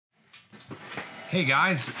Hey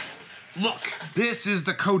guys, look, this is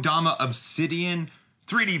the Kodama Obsidian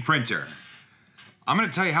 3D printer. I'm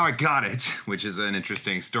gonna tell you how I got it, which is an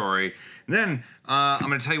interesting story. And then I'm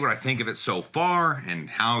gonna tell you what I think of it so far and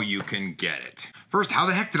how you can get it. First, how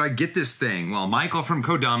the heck did I get this thing? Well, Michael from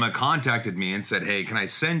Kodama contacted me and said, hey, can I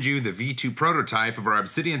send you the V2 prototype of our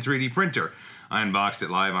Obsidian 3D printer? I unboxed it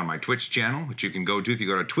live on my Twitch channel, which you can go to if you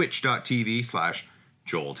go to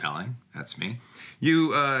twitch.tv/JoelTelling. That's me.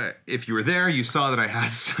 If you were there, you saw that I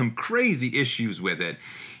had some crazy issues with it,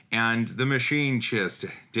 and the machine just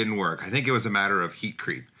didn't work. I think it was a matter of heat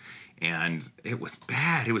creep, and it was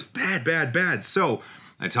bad. It was bad. So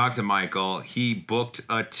I talked to Michael. He booked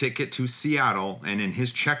a ticket to Seattle, and in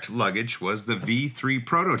his checked luggage was the V3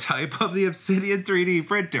 prototype of the Obsidian 3D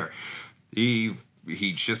printer. He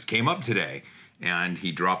just came up today, and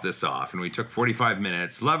he dropped this off, and we took 45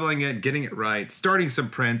 minutes leveling it, getting it right, starting some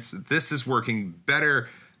prints. This is working better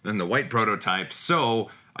than the white prototype, so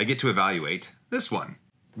I get to evaluate this one.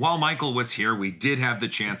 While Michael was here, we did have the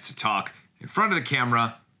chance to talk in front of the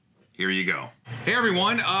camera. Here you go. Hey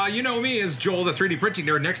everyone, you know me as Joel, the 3D printing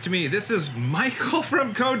nerd. Next to me, this is Michael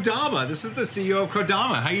from Kodama. This is the CEO of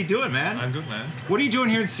Kodama. How you doing, man? I'm good, man. What are you doing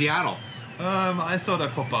here in Seattle? I thought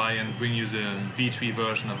I'd pop by and bring you the V3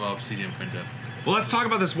 version of our Obsidian printer. Well, let's talk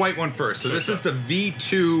about this white one first. So this is the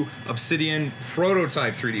V2 Obsidian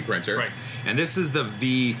prototype 3D printer. Right. And this is the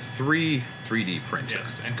V3 3D printer.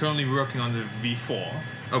 Yes, and currently working on the V4.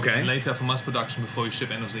 Okay. And later for mass production, before we ship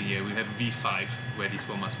end of the year, we have V5 ready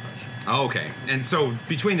for mass production. Oh, okay. And so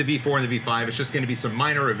between the V4 and the V5, it's just going to be some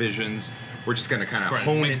minor revisions. We're just going to kind of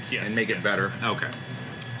hone it and make it better. Okay.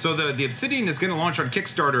 So the Obsidian is going to launch on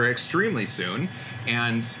Kickstarter extremely soon,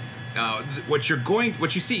 and what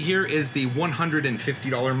you see here is the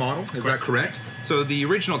 $150 model. Is that correct? Yes. So the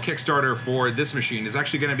original Kickstarter for this machine is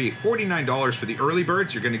actually going to be $49 for the early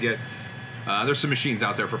birds. You're going to get there's some machines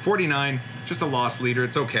out there for $49, just a loss leader.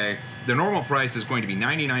 It's okay. The normal price is going to be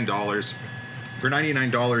 $99. For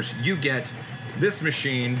 $99, you get this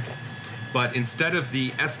machine. But instead of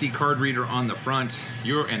the SD card reader on the front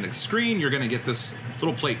and the screen, you're going to get this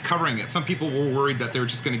little plate covering it. Some people were worried that they were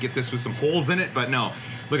just going to get this with some holes in it, but no.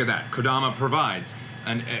 Look at that. Kodama provides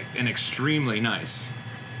an extremely nice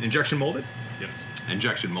injection molded? Yes.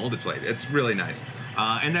 Injection molded plate. It's really nice.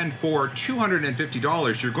 And then for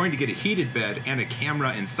 $250, you're going to get a heated bed and a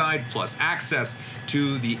camera inside, plus access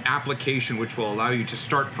to the application, which will allow you to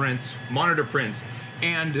start prints, monitor prints,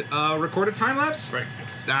 and record a time lapse? Right,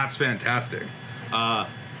 yes. That's fantastic.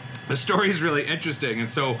 The story is really interesting. And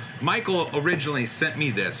so Michael originally sent me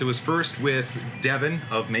this. It was first with Devin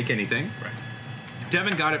of Make Anything. Right.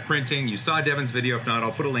 Devin got it printing. You saw Devin's video. If not,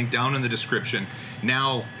 I'll put a link down in the description.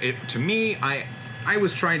 Now, to me, I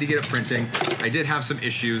was trying to get it printing. I did have some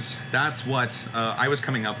issues. That's what I was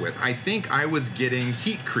coming up with. I think I was getting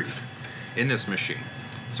heat creep in this machine.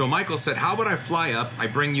 So Michael said, how about I fly up, I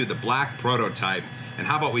bring you the black prototype, and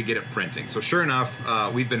how about we get it printing? So sure enough,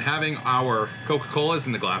 we've been having our Coca-Colas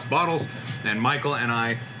in the glass bottles, and Michael and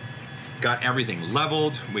I got everything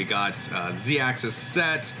leveled. We got Z-axis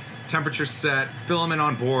set, temperature set, filament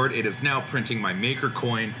on board. It is now printing my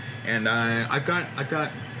Makercoin, and I'm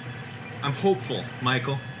hopeful,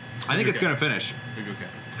 Michael. I think it's gonna finish. Okay.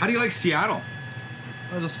 How do you like Seattle?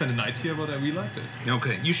 I just spent a night here, but I really liked it.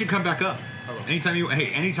 Okay, you should come back up. I will. Anytime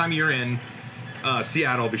you're in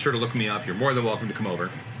Seattle, be sure to look me up. You're more than welcome to come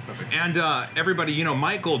over. Perfect. And everybody, you know,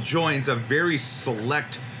 Michael joins a very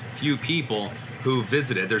select few people who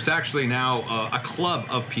visited. There's actually now a club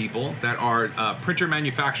of people that are printer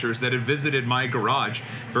manufacturers that have visited my garage.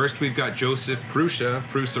 First, we've got Joseph Prusa of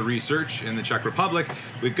Prusa Research in the Czech Republic.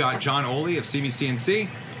 We've got John Oli of CMCNC,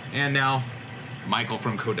 and now Michael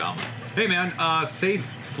from Kodama. Hey man, safe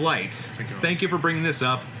flight. Thank you for bringing this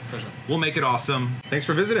up. Pleasure. We'll make it awesome. Thanks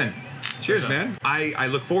for visiting. Cheers, man. I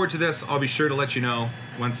look forward to this. I'll be sure to let you know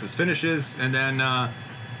once this finishes. And then, yeah,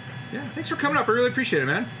 thanks for coming up. I really appreciate it,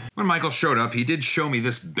 man. When Michael showed up, he did show me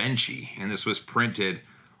this benchy, and this was printed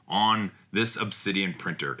on this Obsidian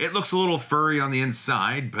printer. It looks a little furry on the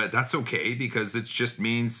inside, but that's okay because it just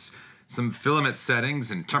means some filament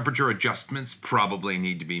settings and temperature adjustments probably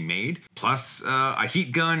need to be made, plus a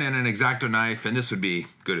heat gun and an X-Acto knife, and this would be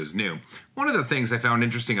good as new. One of the things I found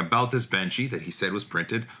interesting about this benchy that he said was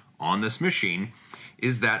printed on this machine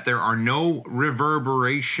is that there are no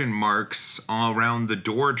reverberation marks around the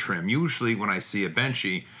door trim. Usually when I see a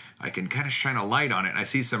benchy, I can kind of shine a light on it and I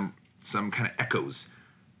see some kind of echoes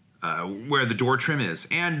where the door trim is,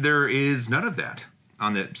 and there is none of that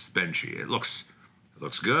on this benchy. It looks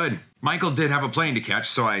good. Michael did have a plane to catch,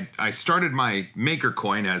 so I started my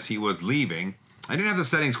Makercoin as he was leaving, I didn't have the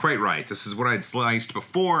settings quite right. This is what I'd sliced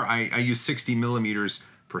before. I used 60 millimeters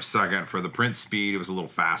per second for the print speed. It was a little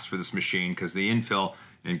fast for this machine because the infill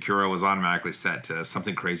in Cura was automatically set to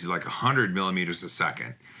something crazy like 100 millimeters a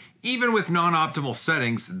second. Even with non-optimal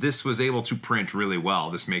settings, this was able to print really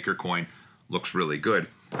well. This Makercoin looks really good.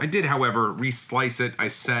 I did, however, reslice it. I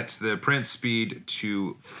set the print speed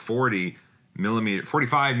to 45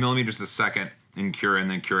 millimeters a second in Cura, and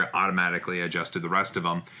then Cura automatically adjusted the rest of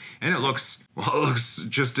them. And it looks, well, it looks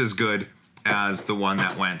just as good as the one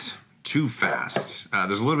that went too fast.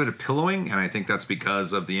 There's a little bit of pillowing, and I think that's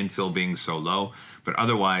because of the infill being so low. But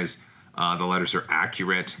otherwise, the letters are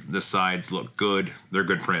accurate. The sides look good. They're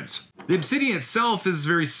good prints. The Obsidian itself is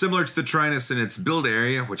very similar to the Trinus in its build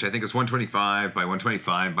area, which I think is 125 by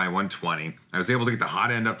 125 by 120. I was able to get the hot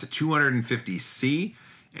end up to 250C,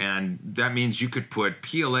 and that means you could put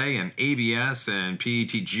PLA and ABS and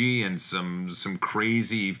PETG and some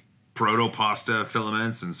crazy proto-pasta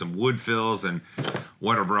filaments and some wood fills and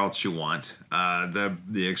whatever else you want. The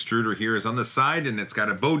extruder here is on the side, and it's got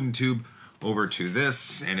a Bowden tube over to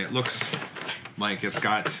this, and it looks like it's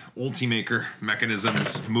got Ultimaker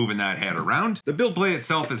mechanisms moving that head around. The build plate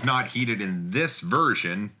itself is not heated in this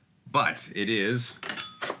version, but it is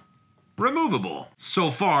removable. So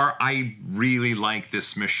far, I really like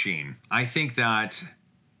this machine. I think that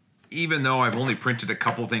even though I've only printed a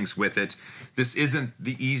couple things with it, this isn't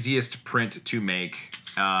the easiest print to make.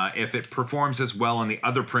 If it performs as well on the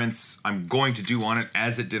other prints I'm going to do on it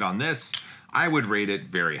as it did on this, I would rate it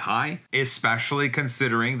very high, especially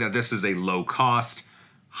considering that this is a low-cost,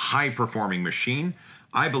 high-performing machine.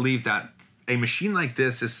 I believe that a machine like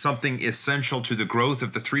this is something essential to the growth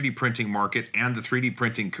of the 3D printing market and the 3D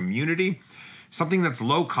printing community. Something that's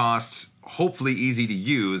low-cost, hopefully easy to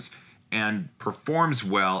use, and performs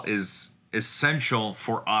well is essential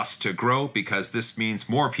for us to grow, because this means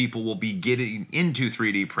more people will be getting into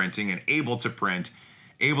 3D printing and able to print,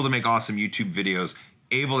 able to make awesome YouTube videos,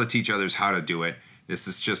 able to teach others how to do it. This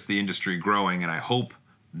is just the industry growing, and I hope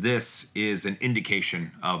this is an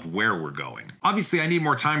indication of where we're going. Obviously, I need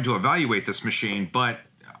more time to evaluate this machine, but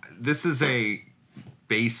this is a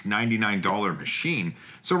base $99 machine.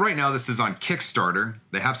 So right now this is on Kickstarter.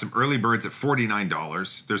 They have some early birds at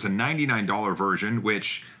 $49. There's a $99 version,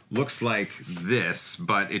 which looks like this,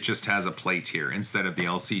 but it just has a plate here instead of the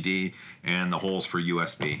LCD and the holes for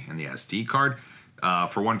USB and the SD card.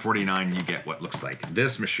 For $149, you get what looks like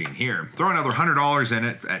this machine here. Throw another $100 in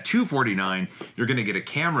it. At $249, you're going to get a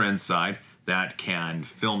camera inside that can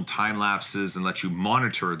film time lapses and let you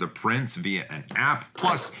monitor the prints via an app.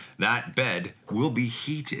 Plus, that bed will be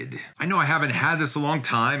heated. I know I haven't had this a long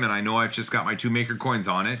time, and I know I've just got my 2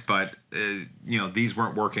 Makercoins on it, but you know, these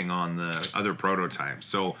weren't working on the other prototypes.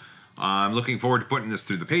 So I'm looking forward to putting this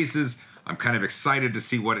through the paces. I'm kind of excited to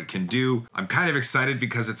see what it can do. I'm kind of excited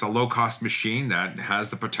because it's a low-cost machine that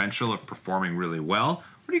has the potential of performing really well.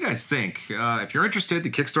 What do you guys think? If you're interested,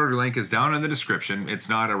 the Kickstarter link is down in the description. It's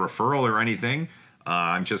not a referral or anything.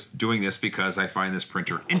 I'm just doing this because I find this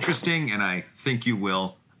printer interesting, and I think you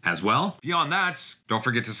will as well. Beyond that, don't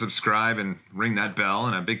forget to subscribe and ring that bell,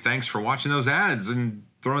 and a big thanks for watching those ads and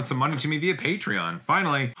throwing some money to me via Patreon.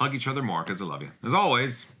 Finally, hug each other more because I love you. As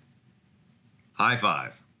always, high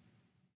five.